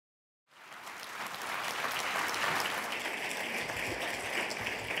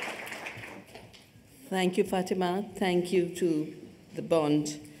Thank you, Fatima. Thank you to the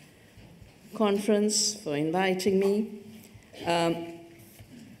Bond Conference for inviting me.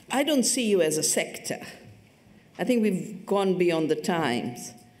 I don't see you as a sector. I think we've gone beyond the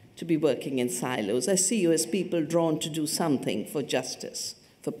times to be working in silos. I see you as people drawn to do something for justice,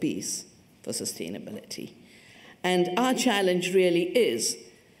 for peace, for sustainability. And our challenge really is,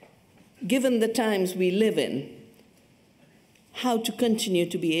 given the times we live in, how to continue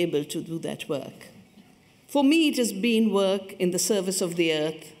to be able to do that work. For me, it has been work in the service of the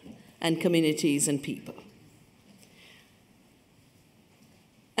earth and communities and people.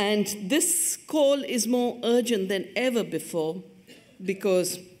 And this call is more urgent than ever before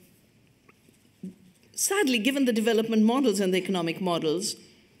because, sadly, given the development models and the economic models,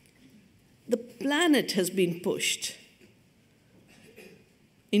 the planet has been pushed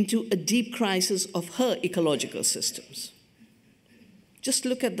into a deep crisis of her ecological systems. Just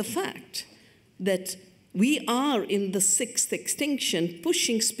look at the fact that we are in the sixth extinction,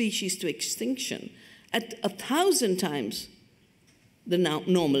 pushing species to extinction at 1,000 times the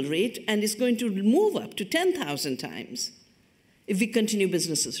normal rate, and is going to move up to 10,000 times if we continue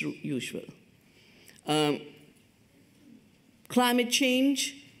business as usual. Climate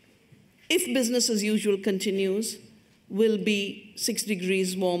change, if business as usual continues, will be 6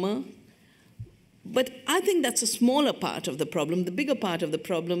 degrees warmer. But I think that's a smaller part of the problem. The bigger part of the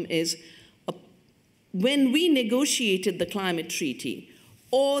problem is when we negotiated the climate treaty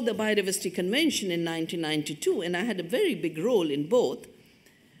or the Biodiversity Convention in 1992, and I had a very big role in both,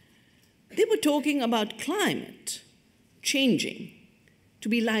 they were talking about climate changing to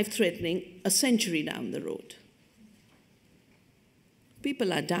be life-threatening a century down the road.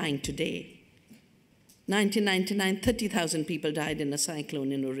 People are dying today. 1999, 30,000 people died in a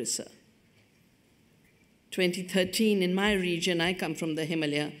cyclone in Orissa. 2013, in my region, I come from the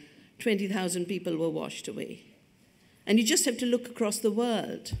Himalaya, 20,000 people were washed away. And you just have to look across the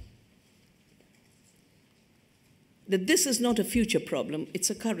world. That this is not a future problem, it's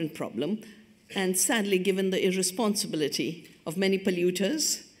a current problem. And sadly, given the irresponsibility of many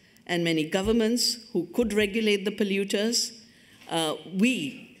polluters and many governments who could regulate the polluters,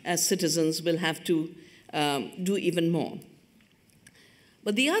 we as citizens will have to do even more.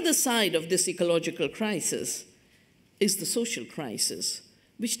 But the other side of this ecological crisis is the social crisis,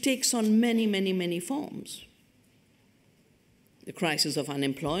 which takes on many, many, many forms. The crisis of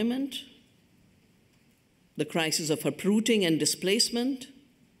unemployment, the crisis of uprooting and displacement,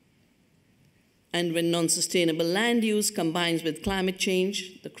 and when non-sustainable land use combines with climate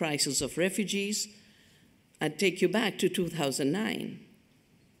change, the crisis of refugees. I'd take you back to 2009,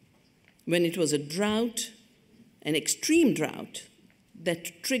 when it was a drought, an extreme drought,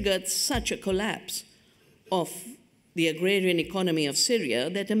 that triggered such a collapse of the agrarian economy of Syria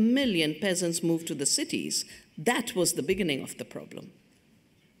that 1 million peasants moved to the cities. That was the beginning of the problem.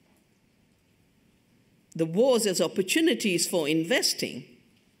 The wars as opportunities for investing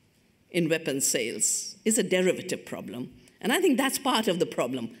in weapons sales is a derivative problem. And I think that's part of the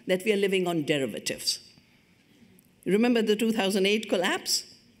problem, that we are living on derivatives. Remember the 2008 collapse?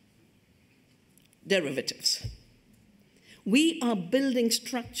 Derivatives. We are building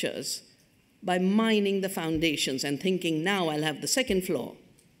structures by mining the foundations and thinking, now I'll have the second floor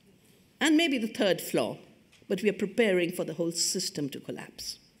and maybe the third floor, but we are preparing for the whole system to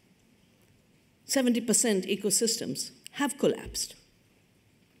collapse. 70% ecosystems have collapsed.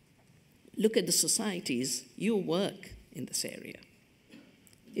 Look at the societies. You work in this area.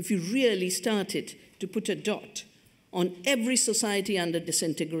 If you really started to put a dot on every society under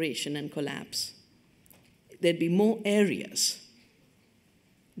disintegration and collapse, there'd be more areas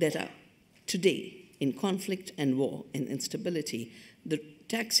that are today in conflict and war and instability. The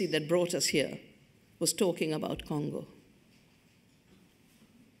taxi that brought us here was talking about Congo.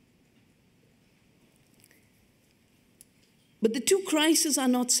 But the two crises are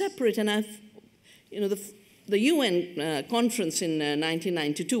not separate, and the UN conference in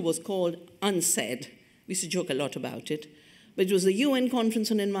 1992 was called UNCED. We used to joke a lot about it. But it was the UN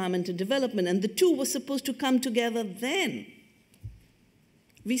Conference on Environment and Development, and the two were supposed to come together then.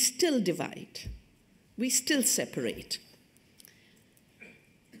 We still divide. We still separate.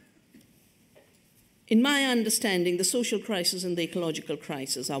 In my understanding, the social crisis and the ecological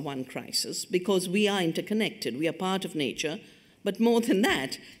crisis are one crisis because we are interconnected. We are part of nature. But more than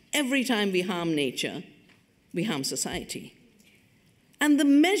that, every time we harm nature, we harm society. And the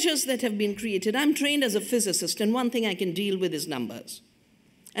measures that have been created, I'm trained as a physicist, and one thing I can deal with is numbers.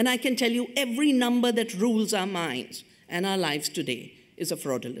 And I can tell you every number that rules our minds and our lives today is a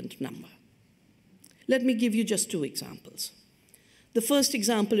fraudulent number. Let me give you just two examples. The first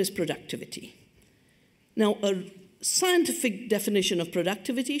example is productivity. Now, a scientific definition of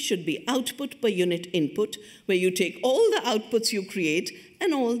productivity should be output per unit input, where you take all the outputs you create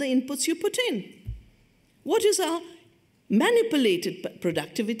and all the inputs you put in. What is our manipulated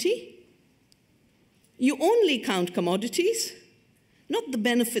productivity? You only count commodities, not the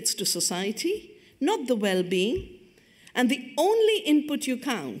benefits to society, not the well-being, and the only input you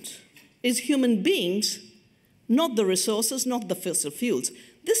count is human beings, not the resources, not the fossil fuels.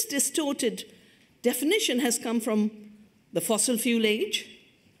 This distorted definition has come from the fossil fuel age,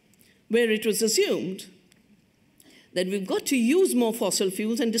 where it was assumed that we've got to use more fossil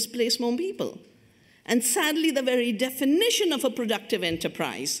fuels and displace more people. And sadly, the very definition of a productive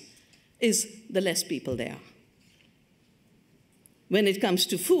enterprise is the less people there are. When it comes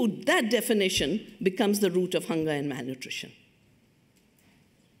to food, that definition becomes the root of hunger and malnutrition.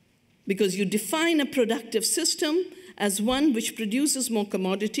 Because you define a productive system as one which produces more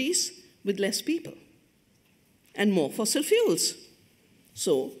commodities with less people and more fossil fuels.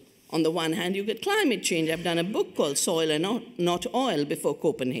 So, on the one hand, you get climate change. I've done a book called Soil and Not Oil before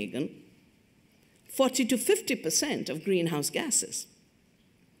Copenhagen. 40 to 50% of greenhouse gases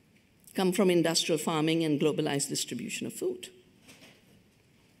come from industrial farming and globalized distribution of food.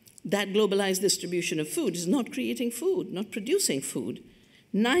 That globalized distribution of food is not creating food, not producing food.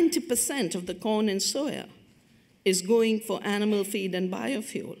 90% of the corn and soya is going for animal feed and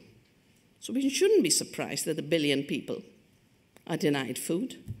biofuel. So we shouldn't be surprised that 1 billion people are denied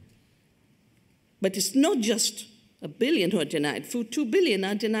food. But it's not just 1 billion who are denied food, 2 billion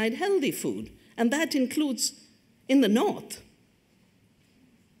are denied healthy food. And that includes in the north.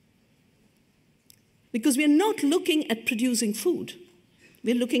 Because we're not looking at producing food.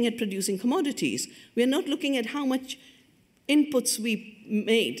 We're looking at producing commodities. We're not looking at how much inputs we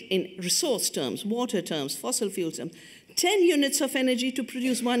made in resource terms, water terms, fossil fuel terms. 10 units of energy to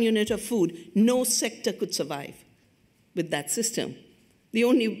produce 1 unit of food. No sector could survive with that system. The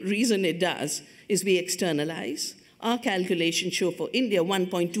only reason it does is we externalize. Our calculations show for India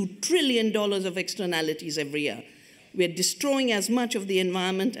 $1.2 trillion of externalities every year. We're destroying as much of the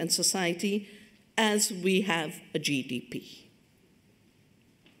environment and society as we have a GDP.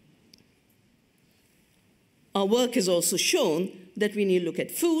 Our work has also shown that when you look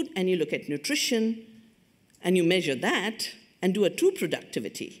at food and you look at nutrition and you measure that and do a true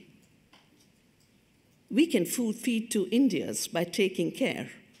productivity, we can feed to Indians by taking care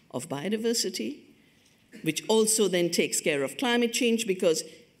of biodiversity, which also then takes care of climate change, because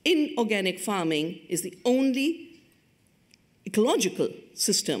inorganic farming is the only ecological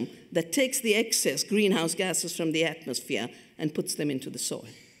system that takes the excess greenhouse gases from the atmosphere and puts them into the soil.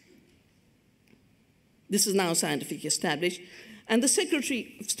 This is now scientifically established. And the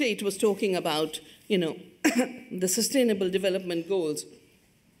Secretary of State was talking about, the Sustainable Development Goals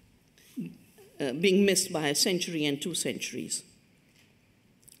being missed by a century and 2 centuries.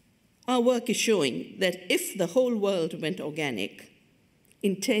 Our work is showing that if the whole world went organic,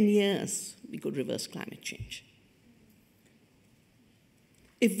 in 10 years, we could reverse climate change.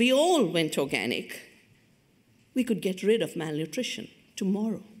 If we all went organic, we could get rid of malnutrition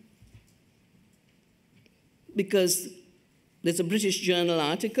tomorrow. Because there's a British Journal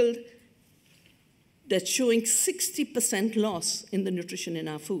article that's showing 60% loss in the nutrition in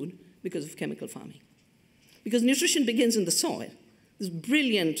our food because of chemical farming. Because nutrition begins in the soil. This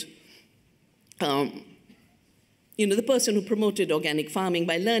brilliant, the person who promoted organic farming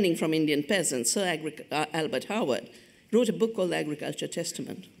by learning from Indian peasants, Sir Albert Howard, wrote a book called The Agriculture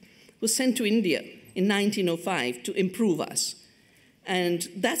Testament, was sent to India in 1905 to improve us. And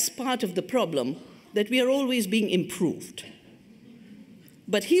that's part of the problem, that we are always being improved.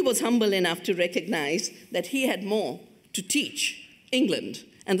 But he was humble enough to recognize that he had more to teach England,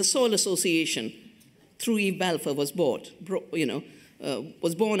 and the Soil Association, through Eve Balfour, was born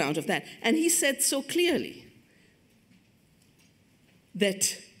out of that. And he said so clearly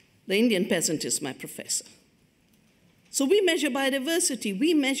that the Indian peasant is my professor. So we measure biodiversity,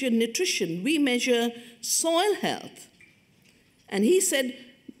 we measure nutrition, we measure soil health. And he said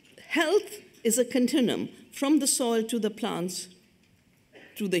health is a continuum from the soil to the plants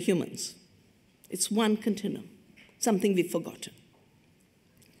to the humans. It's one continuum, something we've forgotten.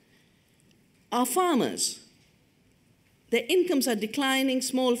 Our farmers, their incomes are declining,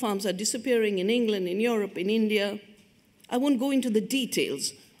 small farms are disappearing in England, in Europe, in India. I won't go into the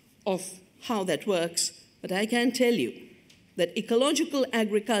details of how that works, but I can tell you that ecological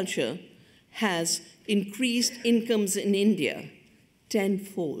agriculture has increased incomes in India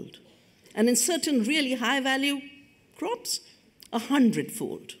tenfold. And in certain really high-value crops,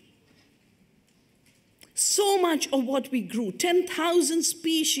 100-fold. So much of what we grew, 10,000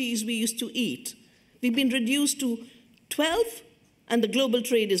 species we used to eat, We've been reduced to 12, and the global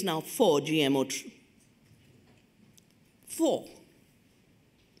trade is now 4 GMO. 4.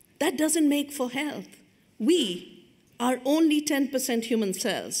 That doesn't make for health. We are only 10% human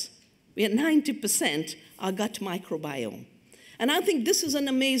cells. We are 90% our gut microbiome. And I think this is an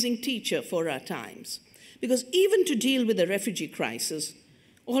amazing teacher for our times. Because even to deal with the refugee crisis,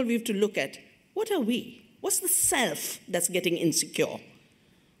 all we have to look at, what are we? What's the self that's getting insecure?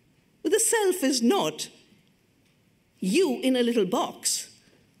 But the self is not you in a little box.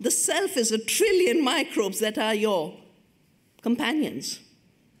 The self is 1 trillion microbes that are your companions.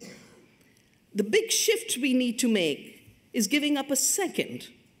 The big shift we need to make is giving up a second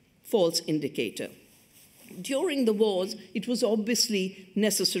false indicator. During the wars, it was obviously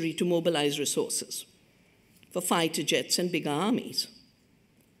necessary to mobilize resources for fighter jets and bigger armies.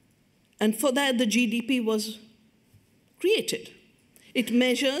 And for that, the GDP was created. It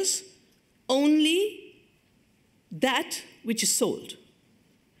measures only that which is sold.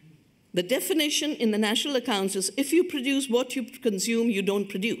 The definition in the national accounts is if you produce what you consume, you don't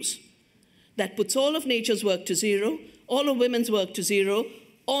produce. That puts all of nature's work to zero, all of women's work to zero,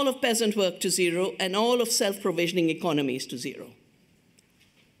 all of peasant work to zero, and all of self-provisioning economies to zero.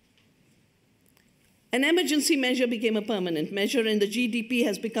 An emergency measure became a permanent measure, and the GDP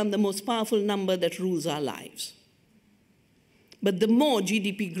has become the most powerful number that rules our lives. But the more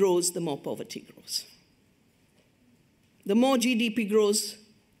GDP grows, the more poverty grows. The more GDP grows,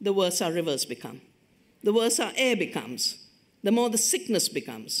 the worse our rivers become. The worse our air becomes. The more the sickness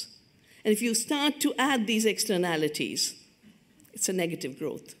becomes. And if you start to add these externalities, it's a negative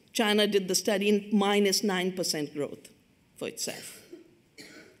growth. China did the study in minus 9% growth for itself.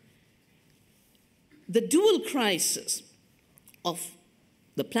 The dual crisis of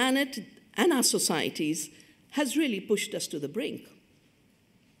the planet and our societies has really pushed us to the brink.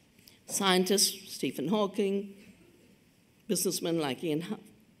 Scientists, Stephen Hawking, businessmen like Ellen,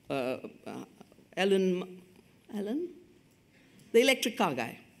 the electric car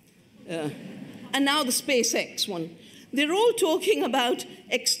guy, and now the SpaceX one, they're all talking about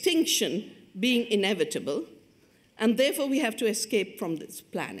extinction being inevitable, and therefore we have to escape from this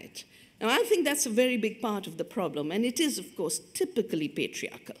planet. Now, I think that's a very big part of the problem, and it is, of course, typically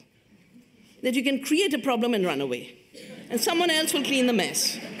patriarchal. That you can create a problem and run away, and someone else will clean the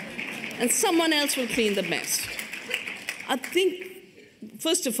mess, and someone else will clean the mess. I think,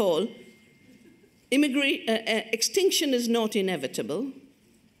 first of all, extinction is not inevitable.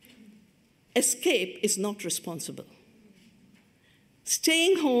 Escape is not responsible.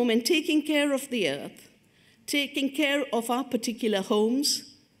 Staying home and taking care of the earth, taking care of our particular homes,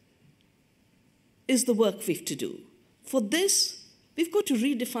 is the work we have to do. For this, we've got to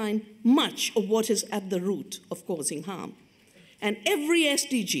redefine much of what is at the root of causing harm. And every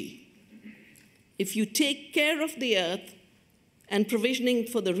SDG, if you take care of the earth and provisioning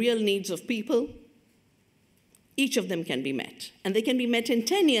for the real needs of people, each of them can be met. And they can be met in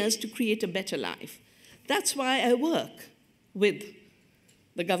 10 years to create a better life. That's why I work with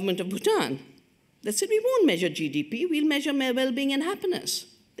the government of Bhutan. They said, we won't measure GDP, we'll measure well-being and happiness.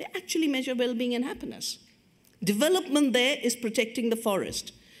 They actually measure well-being and happiness. Development there is protecting the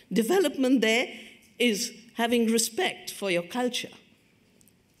forest. Development there is having respect for your culture.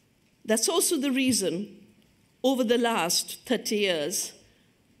 That's also the reason, over the last 30 years,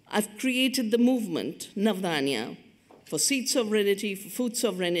 I've created the movement, Navdanya, for seed sovereignty, for food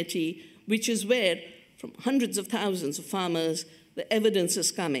sovereignty, which is where, from hundreds of thousands of farmers, the evidence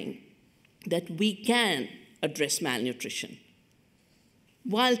is coming that we can address malnutrition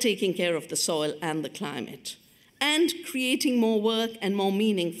while taking care of the soil and the climate, and creating more work and more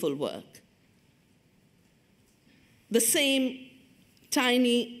meaningful work. The same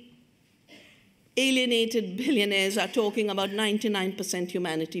tiny, alienated billionaires are talking about 99%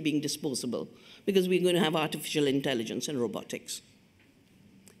 humanity being disposable because we're going to have artificial intelligence and robotics.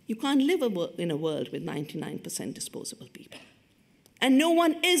 You can't live in a world with 99% disposable people. And no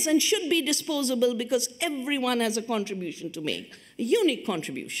one is and should be disposable because everyone has a contribution to make, a unique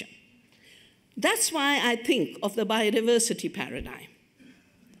contribution. That's why I think of the biodiversity paradigm,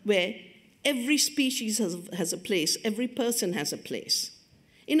 where every species has a place, every person has a place.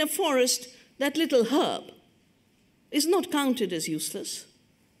 In a forest, that little herb is not counted as useless.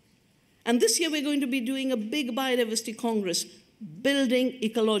 And this year we're going to be doing a big biodiversity congress, Building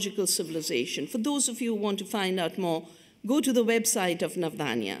Ecological Civilization. For those of you who want to find out more, go to the website of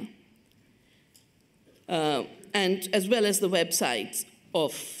Navdanya, and as well as the website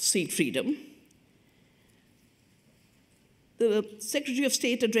of Seed Freedom. The Secretary of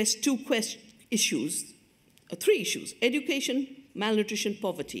State addressed three issues: education, malnutrition,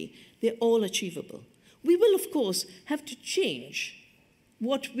 poverty. They're all achievable. we will, of course, have to change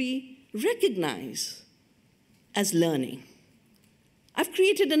what we recognize as learning. I've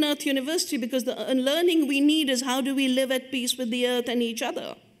created an Earth University because the learning we need is how do we live at peace with the earth and each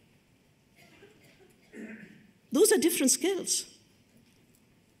other. Those are different skills.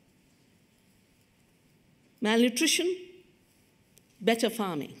 Malnutrition, better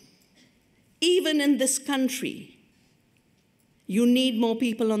farming. Even in this country, you need more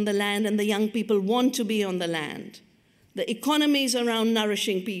people on the land, and the young people want to be on the land. The economies around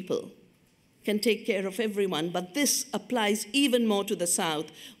nourishing people can take care of everyone, but this applies even more to the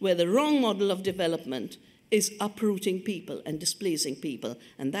South, where the wrong model of development is uprooting people and displacing people,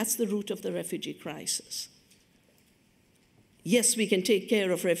 and that's the root of the refugee crisis. Yes, we can take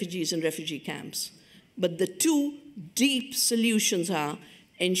care of refugees in refugee camps, but the two deep solutions are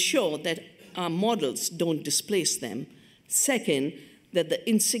ensure that our models don't displace them. Second, that the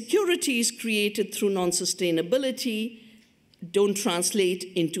insecurities created through non-sustainability don't translate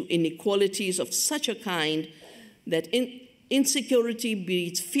into inequalities of such a kind that insecurity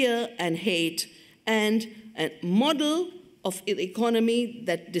breeds fear and hate, and a model of an economy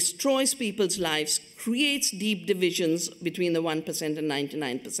that destroys people's lives, creates deep divisions between the 1% and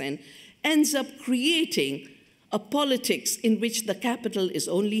 99%, ends up creating a politics in which the capital is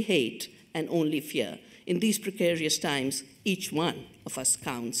only hate and only fear. In these precarious times, each one of us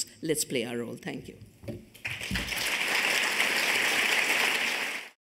counts. Let's play our role. Thank you.